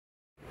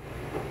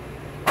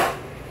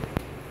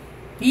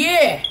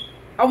Yeah,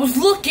 I was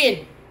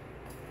looking.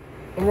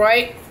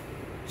 Right?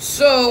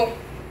 So,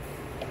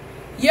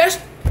 yes,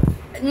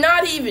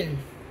 not even.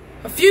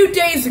 A few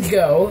days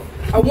ago,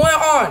 I went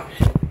on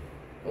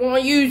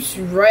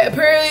YouTube, right?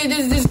 Apparently,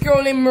 there's this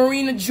girl named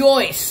Marina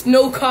JOYCE.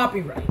 No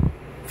copyright.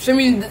 For some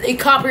reason, it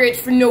copyrights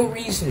for no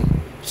reason.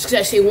 Just because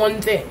I say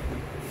one thing.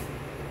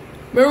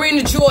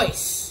 Marina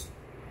JOYCE.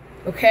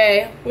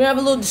 Okay? We're gonna have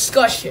a little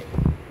discussion.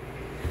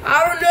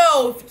 I don't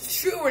know if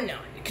it's true or not.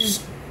 Because,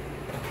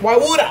 why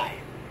would I?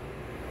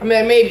 I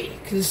mean, maybe.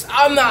 Because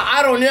I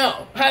don't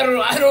know.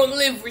 I don't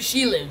live where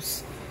she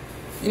lives.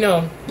 You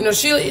know,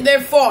 they're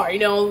far, you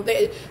know.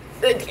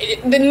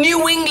 The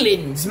New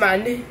Englands,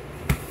 man.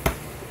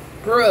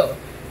 Bro.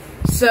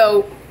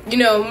 So, you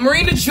know,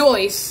 Marina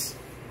JOYCE,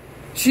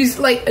 she's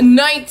like a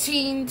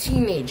 19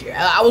 teenager.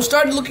 I was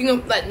started looking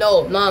up, like,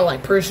 no, not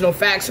like personal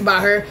facts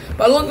about her,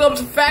 but I looked up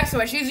some facts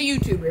about her. She's a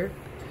YouTuber.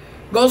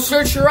 Go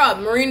search her up,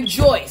 Marina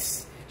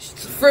JOYCE. She's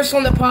the first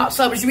one that pops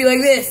up. It should be like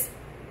this.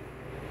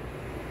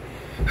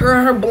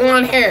 Her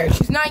blonde hair.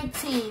 She's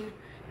 19,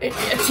 a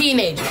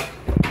teenager.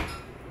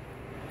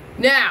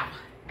 Now,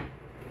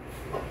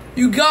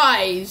 you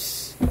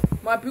guys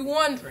might be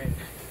wondering.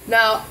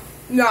 Now,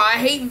 I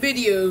hate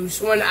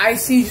videos when I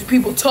see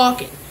people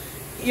talking.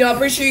 You know, I'm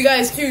pretty sure you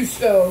guys too,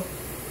 so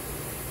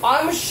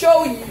I'm gonna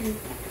show you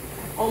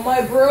on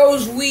my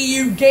bro's Wii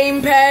U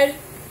gamepad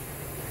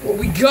what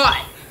we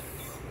got.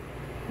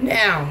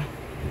 Now,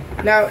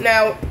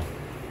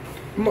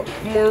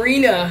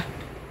 Marina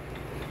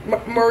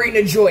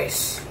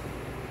JOYCE.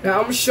 Now,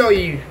 I'm gonna show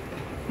you.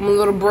 My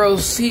little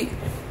bro's seat.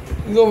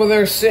 He's over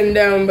there sitting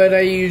down, but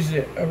I use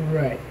it.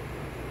 Alright.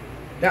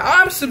 Now,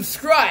 I'm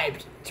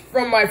subscribed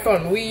from my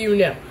phone, Wii U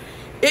now.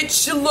 It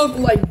should look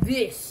like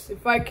this.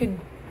 If I could,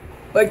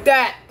 like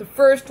that. The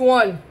first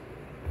one.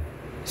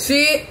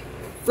 See it?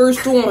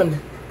 First one.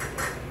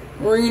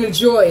 Marina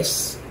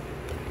JOYCE.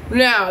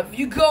 Now, if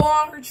you go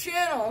on her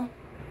channel,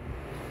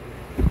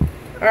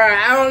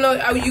 alright, I don't know,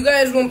 you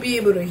guys won't be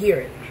able to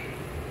hear it.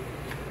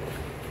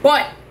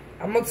 But,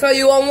 I'm going to tell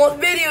you on what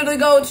video to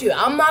go to.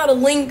 I'm not a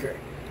linker.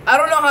 I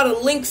don't know how to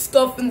link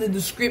stuff in the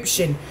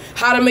description.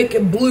 How to make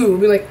it blue.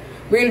 Be like,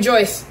 Marina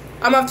JOYCE.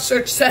 I'm going to have to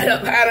search that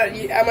up.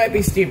 I might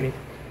be stupid.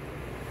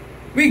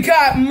 We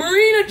got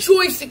Marina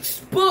JOYCE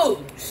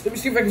Exposed. Let me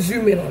see if I can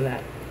zoom in on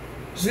that.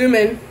 Zoom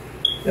in.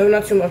 No,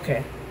 not zoom.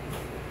 Okay.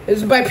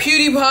 This is by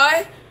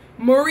PewDiePie.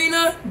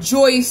 Marina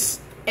JOYCE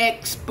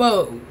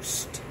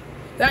Exposed.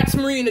 That's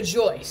Marina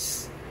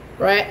JOYCE.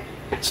 Right?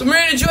 So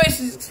Marina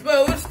JOYCE is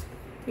exposed.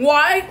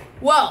 Why?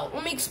 Well,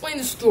 let me explain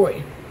the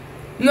story.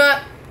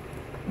 Not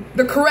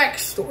the correct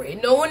story.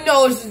 No one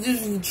knows if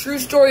this is the true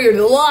story or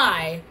the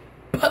lie,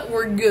 but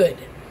we're good.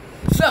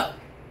 So,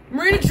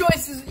 Marina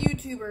JOYCE is a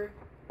YouTuber,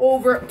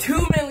 over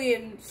 2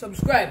 million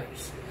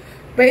subscribers.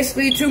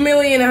 Basically,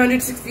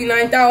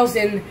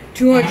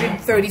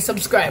 2,169,230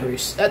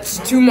 subscribers. That's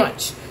too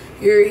much.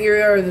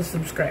 Here are the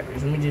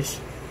subscribers. Let me just,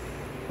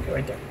 okay,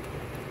 right there.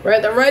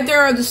 Right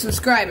there are the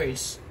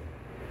subscribers.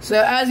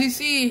 So, as you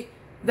see,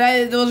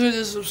 those are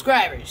the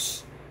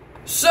subscribers.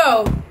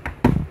 So,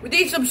 with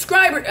these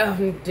subscribers,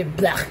 you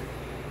know,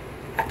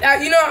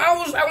 I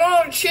went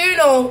on a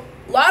channel.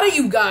 A lot of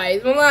you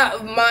guys, well,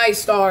 not my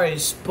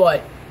stars,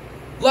 but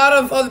a lot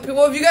of other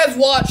people. If you guys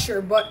watch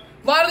her, but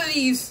a lot of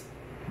these,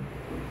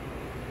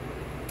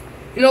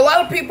 you know, a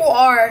lot of people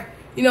are,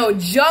 you know,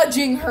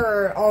 judging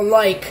her on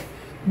like,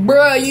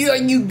 bruh,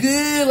 you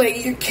good?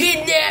 Like, you're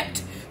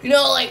kidnapped. You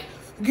know, like,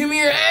 give me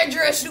your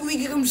address so we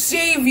can come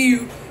save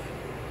you.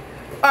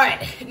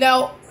 Alright,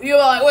 now, you're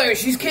like, wait,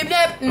 she's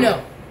kidnapped?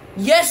 No.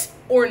 Yes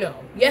or no?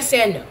 Yes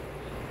and no.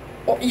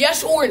 Or,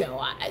 yes or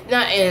no?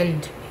 Not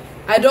and.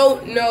 I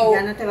don't know.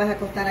 Ya no te vas a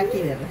acostar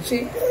aquí, ¿verdad?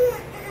 Sí.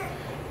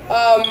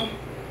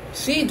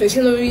 Sí, estoy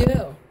haciendo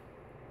video.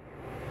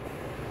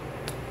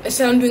 I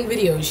said I'm doing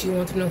videos. She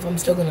wants to know if I'm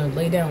still gonna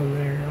lay down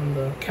there on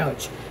the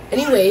couch.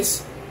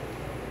 Anyways,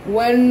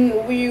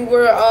 when we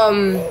were,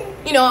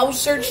 you know, I was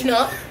searching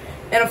up,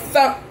 and I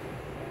found...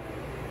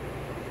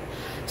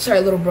 Sorry,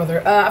 little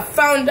brother. I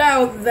found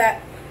out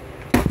that...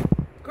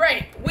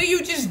 Great, Wii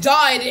U just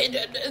died.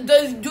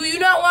 Does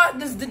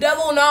the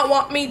devil not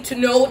want me to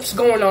know what's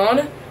going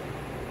on?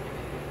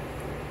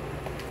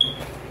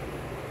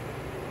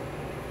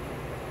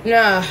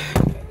 Nah,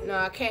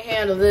 I can't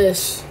handle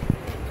this.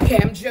 Okay,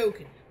 I'm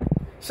joking.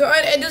 So,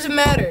 it doesn't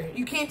matter.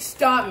 You can't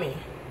stop me.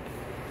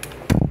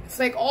 It's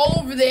like all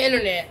over the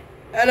internet,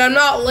 and I'm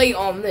not late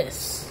on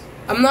this.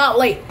 I'm not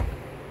late.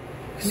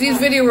 Because these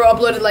videos were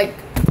uploaded like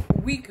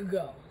a week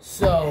ago.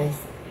 So,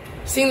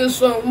 seeing this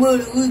one a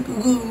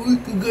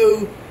week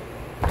ago.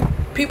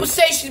 People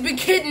say she's been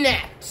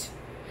kidnapped.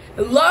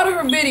 A lot of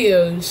her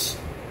videos,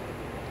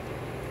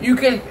 you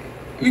can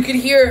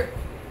hear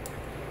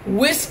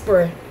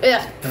whisper. You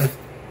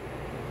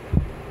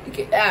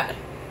can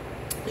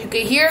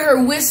hear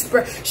her whisper.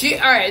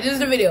 Alright, this is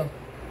the video.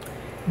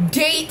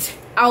 Date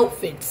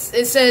outfits.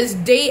 It says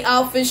date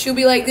outfits. She'll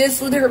be like this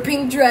with her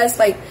pink dress,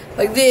 like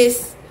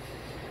this.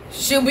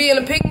 She'll be in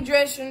a pink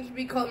dress. She'll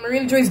be called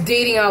Marina JOYCE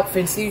dating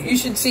outfits. You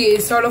should see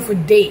it. Start off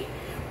with date.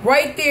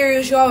 right there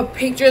you should have a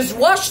picture. Just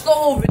watch the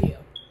whole video.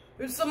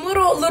 There's some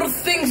little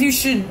things you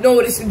should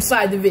notice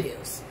inside the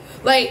videos.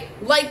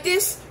 Like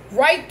this,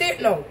 right there.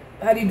 No,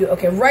 how do you do it?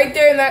 Okay, right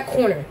there in that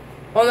corner.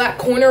 On that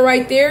corner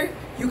right there,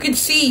 you can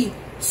see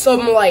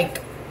some like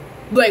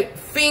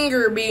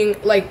finger being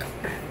like,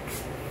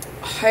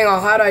 hang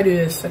on, how do I do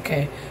this?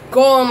 Okay,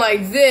 go on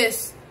like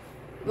this,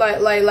 like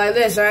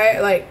this,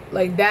 right?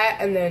 Like that,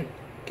 and then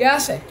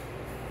gas it.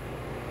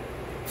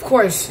 Of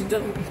course, it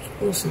doesn't,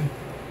 listen.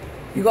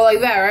 You go like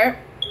that, right?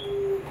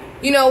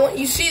 You know, when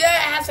you see that,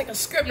 it has like a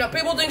script. Now,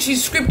 people think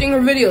she's scripting her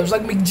videos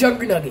like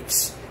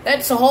McJuggernuggets.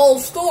 That's the whole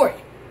story.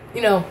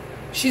 You know,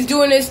 she's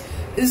doing this.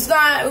 It's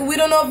not, we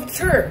don't know if it's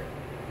her.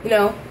 You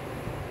know,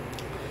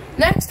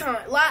 next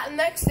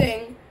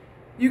thing,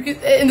 you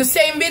could, in the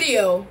same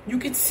video, you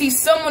could see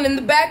someone in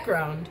the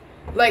background,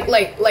 like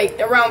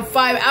around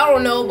 5, I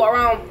don't know,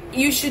 but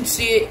you should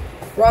see it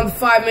around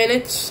 5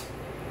 minutes.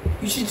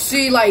 You should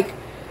see like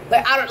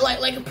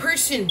a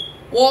person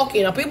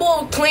walking. Now,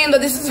 people claim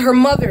that this is her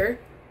mother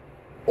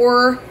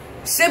or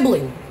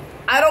sibling.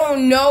 I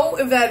don't know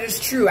if that is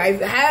true. I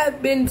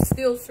have been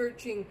still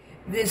searching.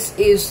 This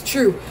is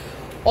true.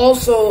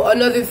 Also,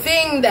 another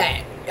thing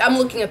that I'm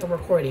looking at the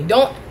recording.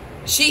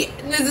 This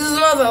is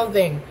another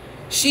thing.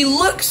 She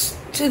looks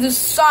to the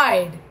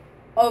side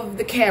of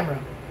the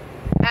camera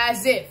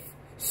as if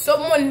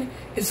someone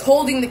is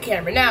holding the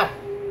camera. Now,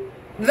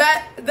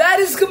 that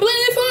is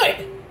completely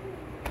fine.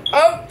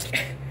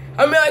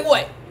 I mean, like,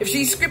 what? If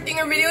she's scripting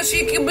her video,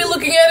 she could be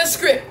looking at a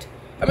script.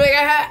 I mean,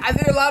 like,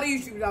 there are a lot of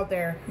YouTubers out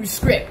there who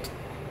script,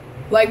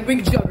 like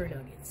Big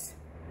Juggernuggets.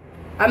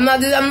 I'm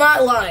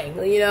not lying,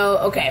 you know.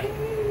 Okay,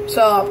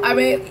 so I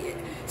mean,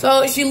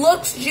 so she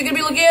could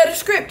be looking at a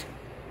script,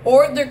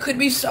 or there could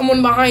be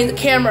someone behind the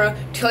camera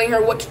telling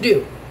her what to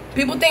do.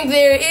 People think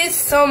there is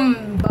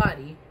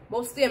somebody,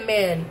 mostly a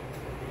man,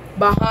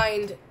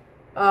 behind,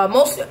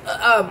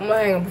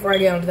 hang on before I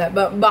get onto that,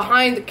 but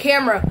behind the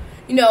camera,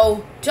 you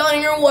know,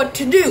 telling her what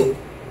to do.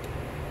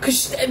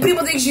 Because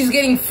people think she's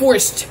getting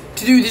forced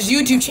to do this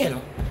YouTube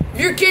channel. If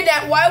you're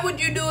kidnapped, why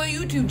would you do a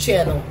YouTube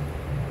channel?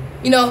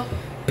 You know,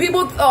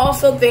 people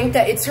also think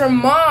that it's her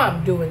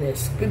mom doing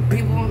this.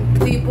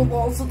 People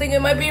also think it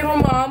might be her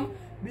mom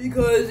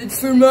because it's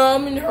her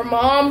mom, and her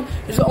mom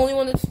is the only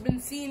one that's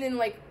been seen in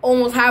like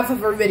almost half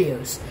of her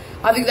videos.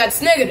 I think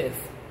that's negative.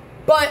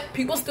 But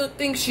people still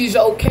think she's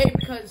okay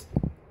because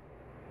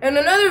in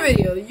another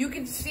video you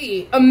can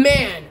see a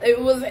man.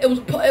 It was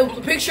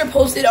a picture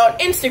posted on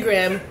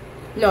Instagram.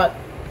 No,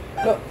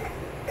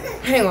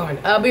 hang on.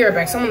 I'll be right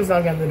back. Someone's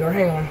knocking on the door.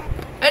 Hang on.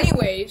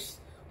 Anyways,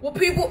 what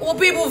people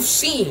have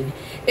seen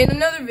in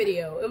another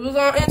video. It was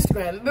on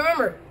Instagram.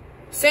 Remember,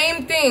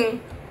 same thing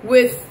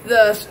with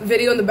the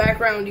video in the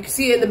background. You can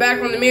see it in the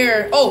background of the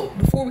mirror. Oh,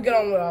 before we get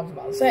on what I was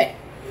about to say.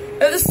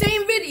 In the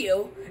same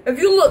video, if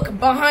you look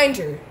behind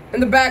her in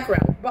the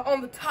background, but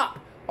on the top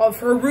of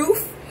her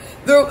roof,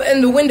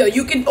 in the window,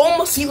 you can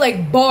almost see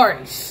like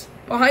bars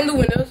behind the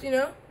windows. You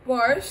know,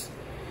 bars.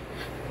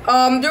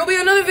 There will be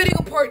another video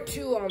part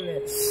 2 on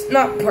this.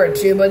 Not part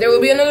 2, but there will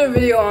be another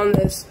video on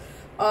this,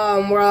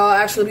 where I'll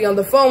actually be on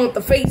the phone with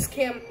the face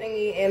cam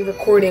thingy and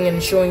recording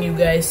and showing you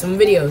guys some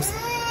videos.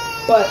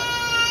 But,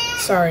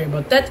 sorry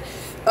about that.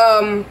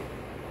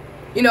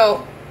 You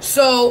know,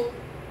 so,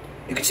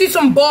 you can see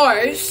some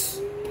bars,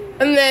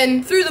 and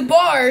then through the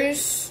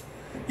bars,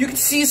 you can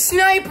see a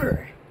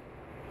sniper.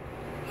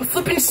 A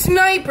flipping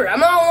sniper.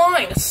 I'm not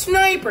lying. A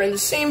sniper in the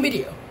same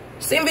video.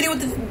 Same video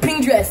with the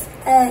pink dress.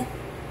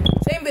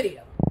 Same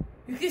video.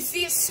 You can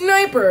see a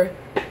sniper,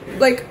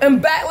 like,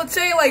 and back, let's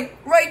say, like,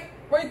 right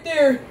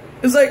there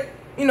is, like,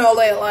 you know,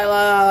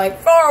 like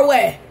far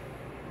away.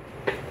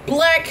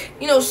 Black,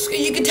 you know,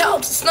 you can tell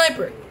it's a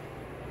sniper.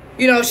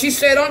 You know, she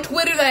said on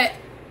Twitter that,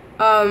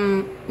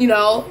 you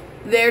know,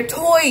 they're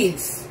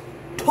toys.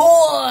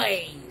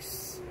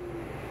 Toys.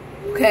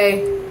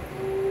 Okay.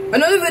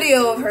 Another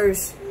video of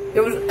hers,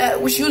 it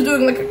was, she was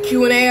doing, like, a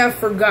Q&A, I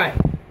forgot.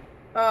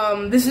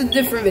 This is a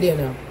different video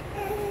now.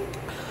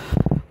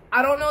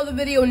 I don't know the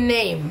video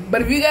name,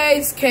 but if you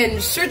guys can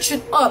search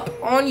it up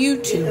on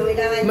YouTube,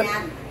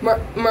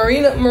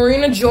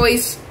 Marina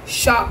JOYCE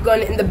shotgun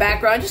in the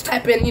background. Just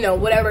type in, you know,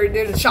 whatever.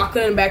 There's a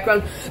shotgun in the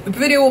background. The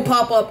video will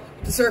pop up.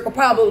 The circle,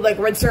 probably like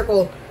a red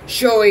circle,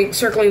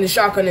 circling the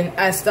shotgun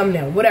as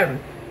thumbnail. Whatever.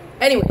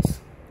 Anyways,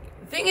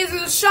 the thing is,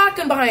 there's a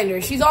shotgun behind her.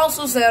 She's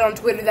also said on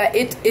Twitter that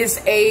it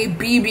is a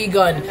BB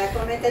gun.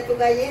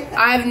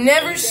 I've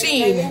never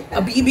seen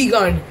a BB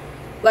gun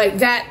like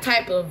that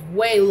type of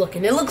way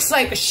looking. It looks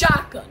like a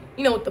shotgun,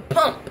 you know, with the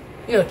pump.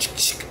 You know,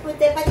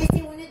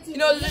 you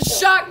know, there's a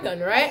shotgun,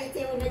 right?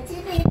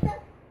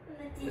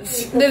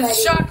 There's a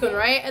shotgun,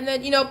 right? And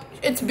then, you know,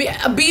 a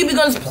BB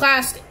gun's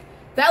plastic.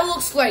 That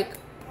looks like,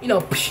 you know,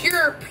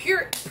 pure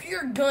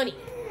gunny.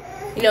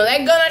 You know,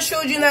 that gun I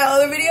showed you in that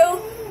other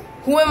video,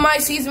 Who Am I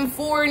Season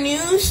 4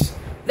 News,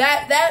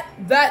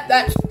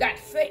 that's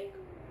fake.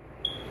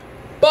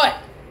 But,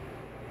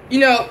 you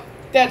know,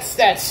 that's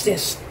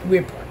just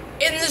weird part.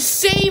 In the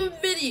same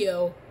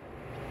video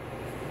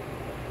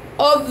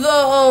of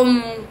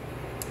the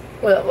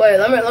Wait,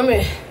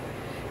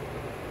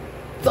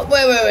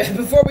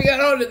 before we got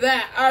on to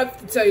that, I have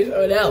to tell you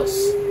something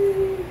else.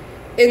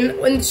 In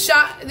the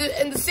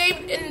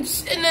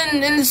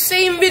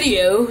same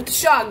video with the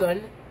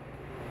shotgun,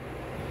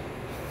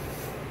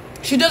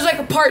 she does like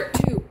a part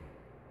 2.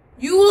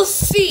 You will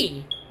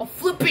see a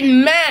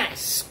flipping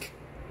mask.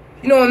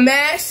 You know, a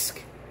mask?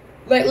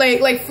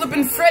 Like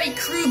flipping Freddy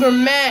Krueger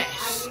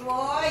mask.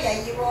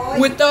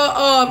 With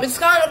the, it's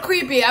kind of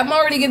creepy. I'm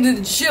already getting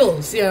the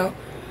chills, you know.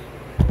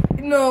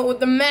 You know, with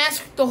the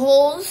mask with the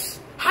holes.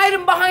 Hide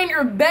him behind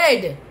your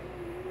bed.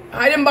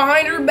 Hide him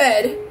behind her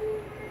bed.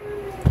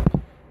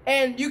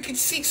 And you can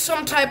see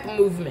some type of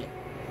movement.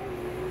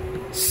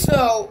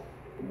 So,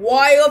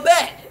 why a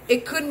bed?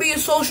 It could be a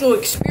social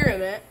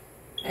experiment.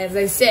 As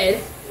I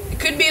said, it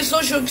could be a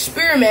social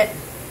experiment.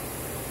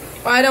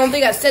 I don't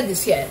think I said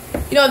this yet.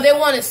 You know, if they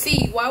want to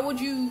see, why would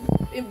you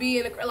be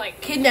in a, like,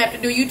 kidnapped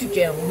to do a YouTube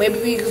channel? Maybe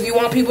because you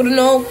want people to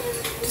know,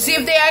 to see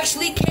if they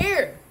actually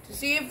care, to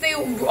see if they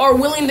are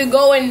willing to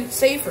go and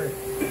save her.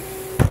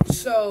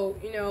 So,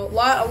 you know, a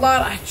lot.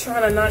 I try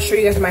to not show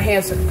you guys my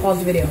hands so I can pause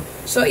the video.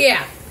 So,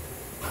 yeah.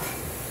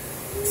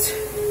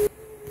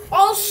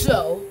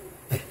 Also,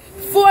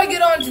 before I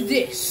get on to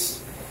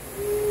this,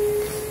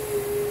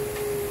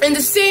 in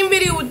the same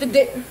video with the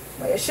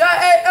like a shot,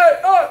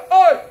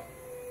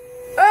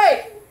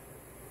 hey,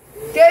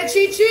 get it,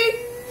 Chi-Chi?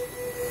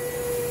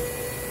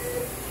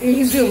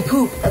 He's doing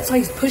poop. That's why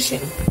he's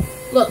pushing.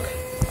 Look.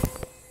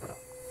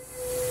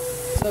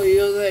 So you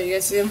go there. You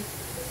guys see him?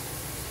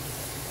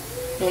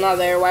 No, not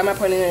there. Why am I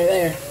pointing it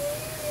there?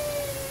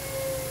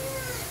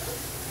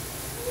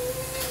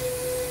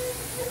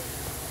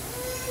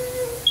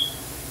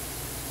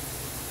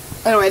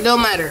 Anyway, it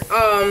don't matter.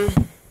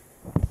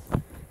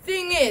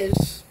 Thing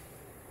is,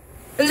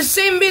 in the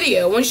same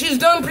video, when she's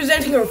done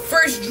presenting her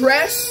first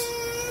dress,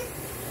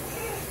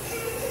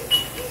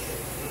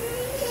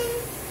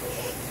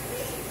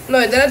 no,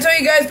 did I tell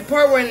you guys the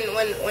part when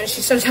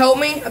she says help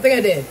me? I think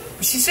I did.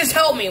 She says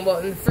help me, well,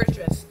 in the first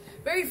dress.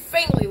 Very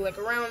faintly, like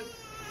around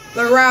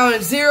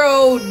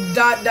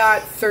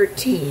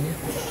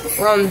 0.13.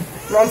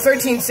 Around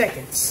 13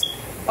 seconds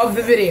of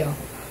the video.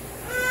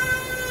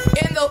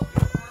 In the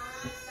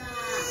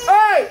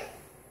hey!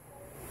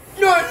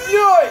 No!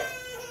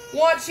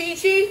 Want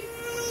Chi-Chi?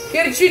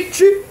 Get a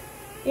Chi-Chi?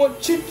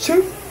 Want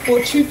Chi-Chi?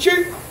 Want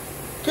Chi-Chi?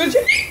 Get a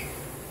Chi-Chi?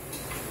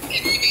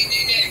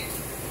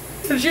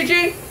 Get a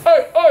Chi-Chi?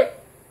 Hey!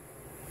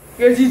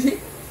 Get a Chi-Chi?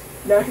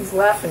 Now he's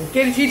laughing.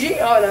 Get a Chi-Chi?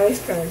 Oh, now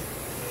he's crying.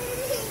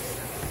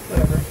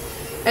 Whatever.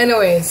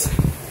 Anyways.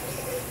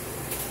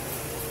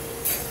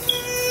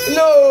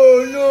 No!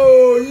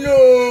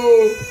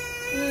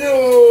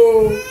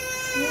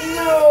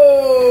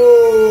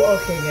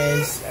 Okay,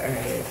 guys.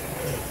 Alright.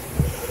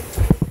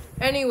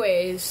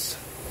 Anyways,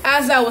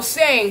 as I was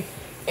saying,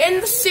 in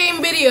the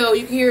same video,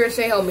 you can hear her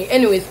say help me.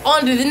 Anyways,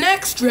 on to the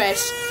next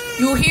dress,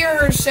 you'll hear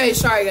her say,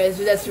 sorry guys,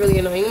 that's really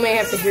annoying. You may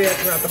have to hear that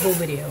throughout the whole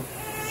video.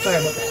 Sorry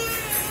about that.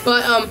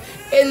 But,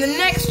 in the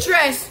next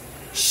dress,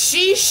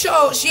 she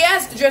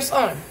has the dress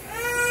on.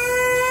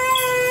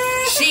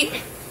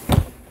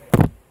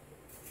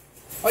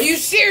 Are you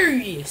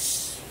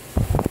serious?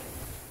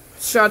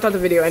 Sorry, I thought the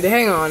video ended.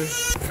 Hang on.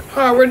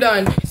 Alright, we're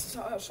done.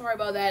 Sorry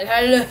about that.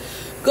 Had to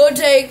go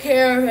take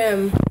care of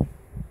him.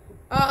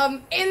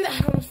 I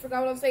almost forgot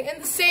what I was saying. In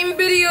the same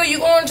video, you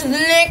go on to the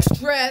next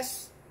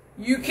dress.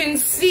 You can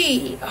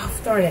see. Oh,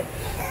 darn it.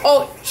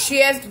 Oh,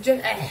 she has the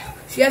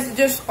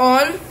dress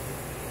on.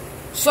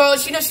 So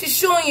she's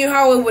showing you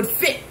how it would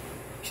fit.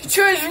 She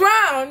turns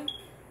around.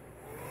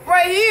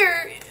 Right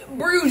here,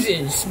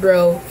 bruises,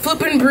 bro.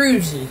 Flipping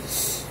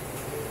bruises.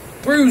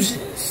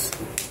 Bruises.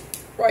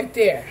 Right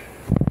there.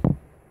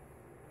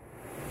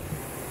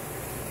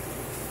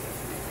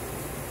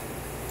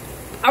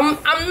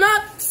 I'm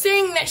not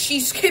saying that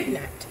she's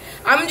kidnapped.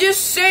 I'm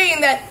just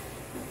saying that,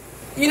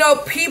 you know,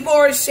 people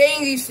are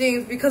saying these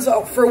things because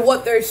for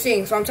what they're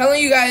seeing. So I'm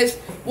telling you guys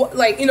what,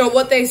 like, you know,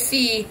 what they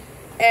see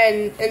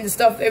and the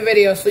stuff in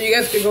videos, so you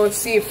guys can go and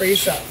see it for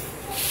yourself.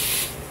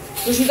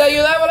 ¿Tú sí te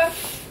ayuda, bola?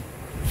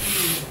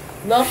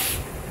 No?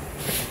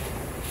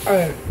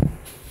 Alright.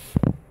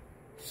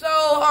 So,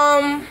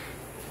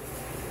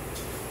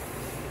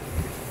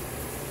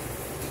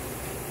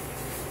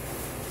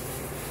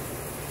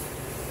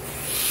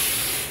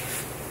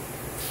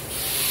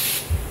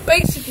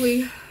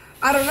 basically,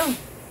 I don't know.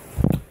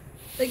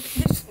 Like,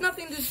 there's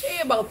nothing to say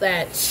about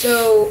that.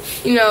 So,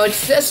 you know,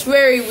 it's just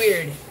very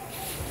weird.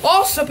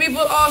 Also,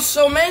 people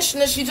also mention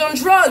that she's on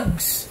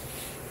drugs.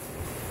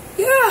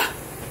 Yeah.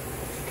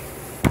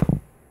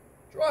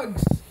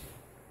 Drugs.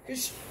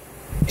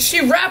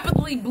 She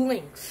rapidly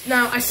blinks.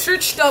 Now, I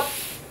searched up,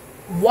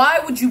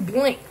 why would you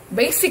blink?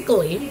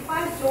 Basically,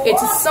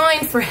 it's a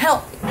sign for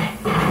help.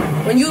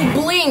 When you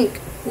blink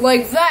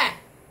like that,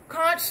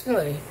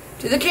 constantly,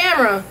 to the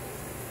camera,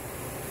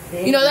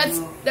 you know,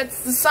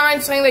 that's the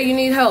sign saying that you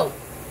need help.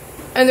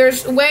 And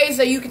there's ways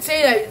that you could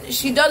say that.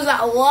 She does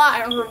that a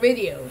lot in her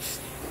videos.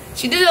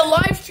 She did a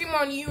live stream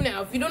stream on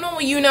YouNow. If you don't know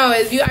what YouNow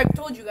is, I've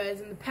told you guys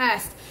in the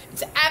past,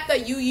 it's an app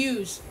that you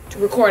use to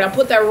record. I'll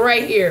put that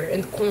right here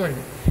in the corner.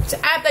 It's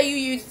an app that you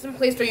use. It's in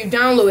Play Store. You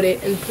download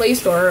it in Play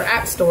Store or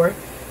App Store.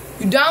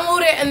 You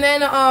download it, and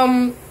then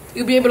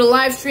you'll be able to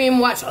live stream,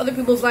 watch other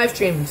people's live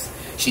streams.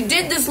 She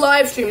did this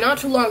live stream not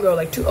too long ago,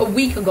 like a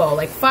week ago,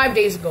 like 5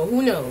 days ago.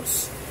 Who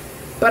knows?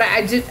 But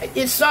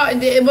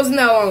it wasn't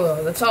that long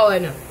ago. That's all I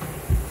know.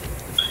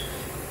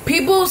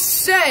 People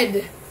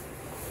said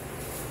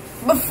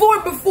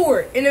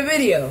before in a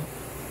video,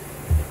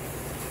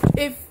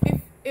 if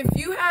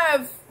you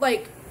have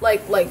like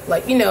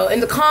you know, in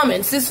the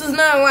comments, this is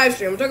not a live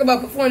stream. I'm talking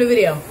about before in the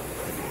video.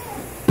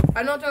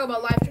 I don't talk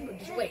about live stream, but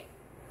just wait.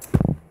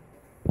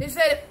 They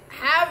said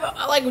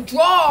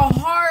draw a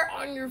heart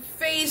on your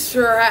face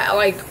or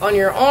like on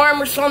your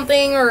arm or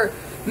something, or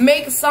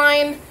make a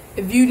sign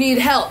if you need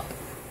help.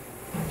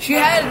 She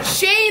had a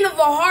chain of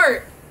a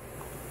heart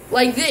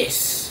like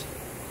this.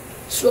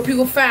 That's what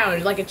people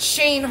found, like a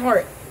chain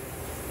heart.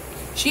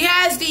 She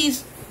has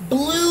these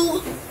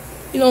blue,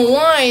 you know,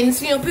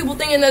 lines, you know, people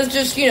thinking that's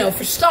just, you know,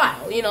 for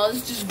style, you know,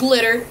 it's just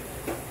glitter.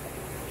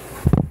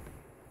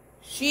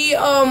 She,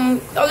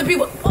 other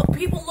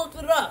people looked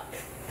it up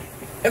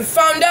and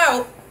found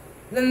out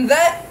then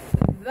that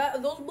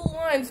those blue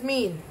lines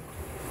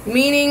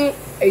meaning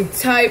a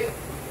type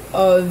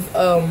of,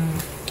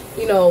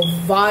 you know,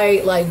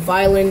 violent,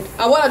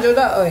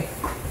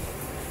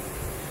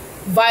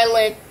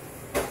 violent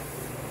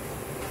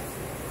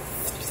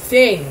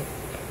thing.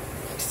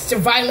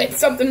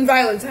 Something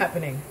violent's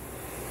happening.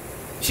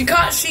 She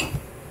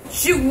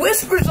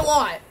whispers a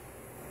lot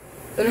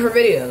in her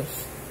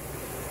videos.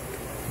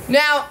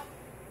 Now,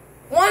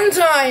 one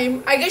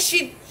time, I guess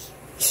she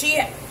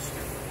had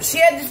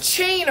the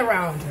chain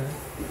around her.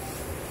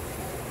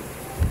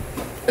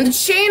 And the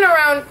chain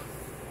around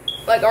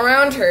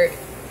her,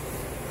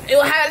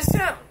 it had a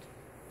sound.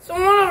 So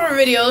in one of her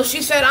videos,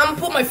 she said, "I'm gonna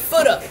put my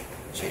foot up."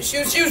 She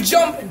was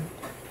jumping.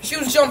 She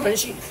was jumping.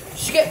 She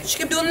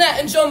kept doing that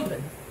and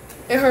jumping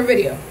in her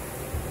video.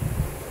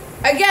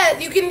 Again,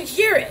 you can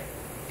hear it.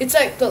 It's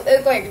like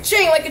a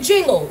chain, like a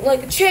jingle,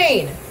 like a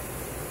chain,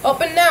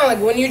 up and down, like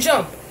when you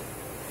jump.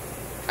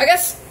 I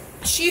guess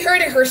she heard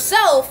it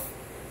herself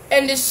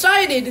and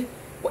decided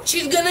what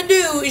she's gonna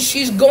do is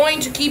she's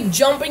going to keep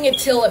jumping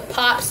until it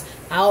pops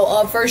out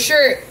of her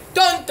shirt.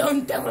 Dun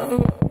dun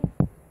dun.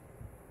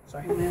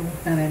 Sorry.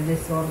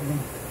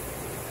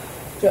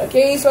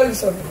 Okay, sorry.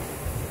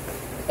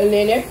 El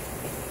nene.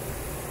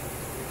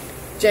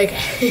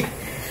 JK.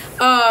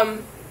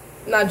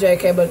 Not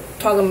JK, but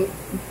talking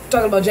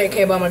about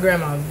JK about my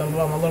grandma,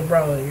 about my little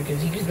brother,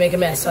 because he could make a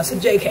mess. So I said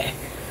JK.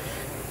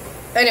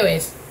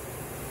 Anyways,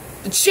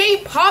 the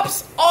chain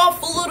pops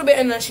off a little bit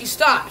and then she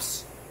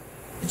stops.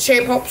 The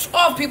chain pops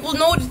off. People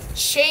know the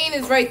chain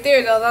is right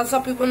there. That's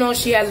how people know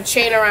she has a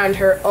chain around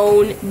her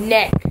own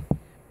neck.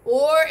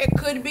 Or it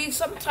could be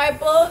some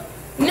type of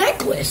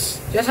necklace,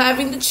 just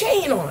having the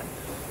chain on.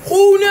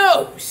 Who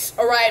knows?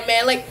 Alright,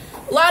 man. Like,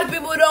 a lot of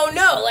people don't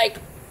know. Like,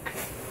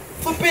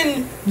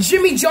 flipping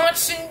Jimmy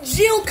Johnson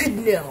Jill could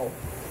know.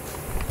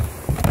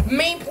 The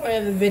main point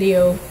of the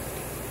video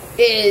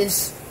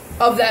is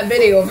of that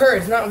video of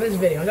hers, not of this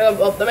video.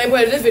 The main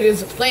point of this video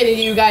is explaining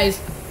to you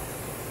guys,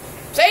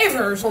 save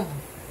her or something.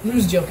 I'm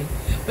just joking.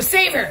 But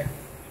save her,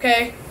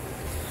 okay?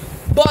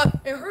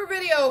 But in her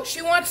video,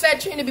 she wants that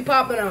chain to be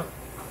popping out.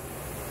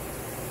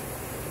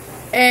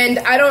 And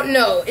I don't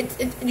know.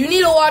 You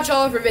need to watch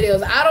all of her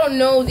videos. I don't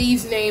know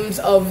these names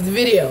of the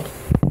video.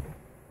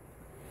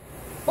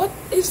 What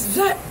is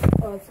that?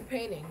 Oh, it's a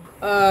painting.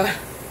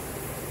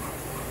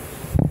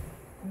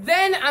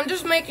 Then I'm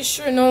just making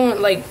sure no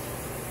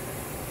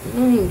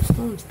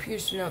one's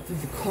piercing out through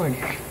the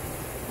corner.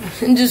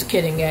 I'm just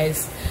kidding,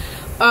 guys.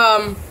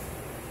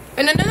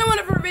 In another one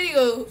of her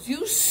videos,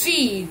 you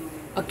see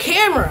a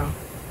camera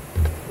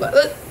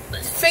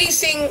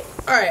facing.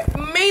 All right,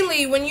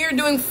 mainly when you're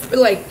doing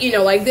like, you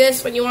know, like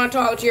this, when you want to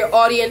talk to your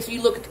audience,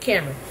 you look at the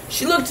camera.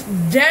 She looked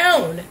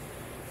down,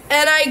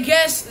 and I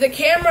guess the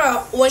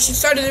camera when she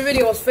started the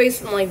video was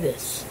facing like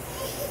this,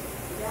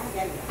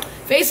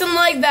 facing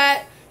like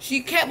that. She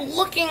kept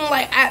looking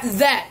like at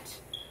that.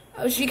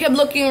 She kept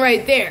looking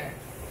right there,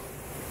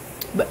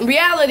 but in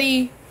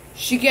reality,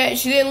 she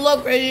didn't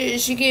look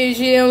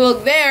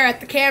there at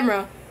the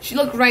camera. She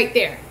looked right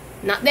there,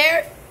 not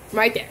there,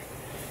 right there.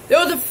 There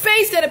was a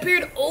face that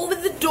appeared over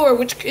the door,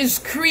 which is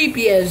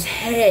creepy as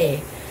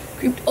hey.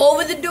 Creeped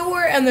over the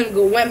door and then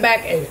went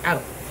back and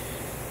out.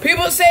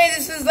 People say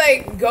this is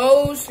like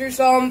ghost or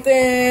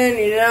something,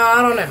 you know,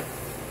 I don't know.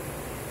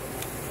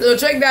 So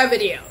check that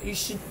video. You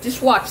should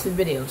just watch the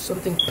video.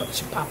 Something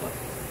should pop up.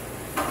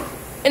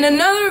 In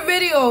another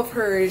video of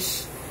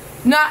hers,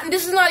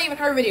 this is not even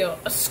her video,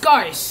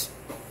 Scars.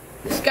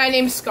 This guy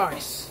named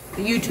Scars,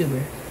 the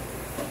YouTuber,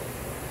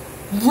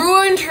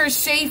 ruined her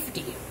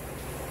safety.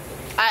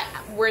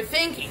 We're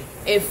thinking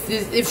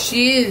if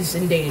she is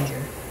in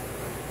danger.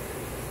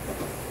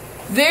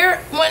 He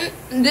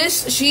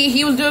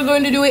was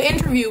going to do an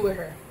interview with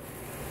her.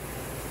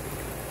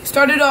 He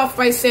started off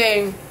by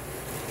saying,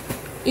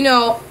 you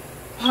know,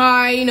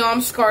 Hi,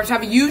 I'm Scars.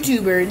 I'm a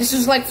YouTuber. This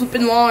is like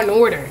flipping Law and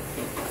Order.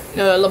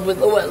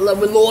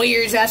 With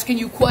lawyers asking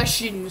you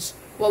questions.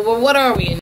 Well, what are we in?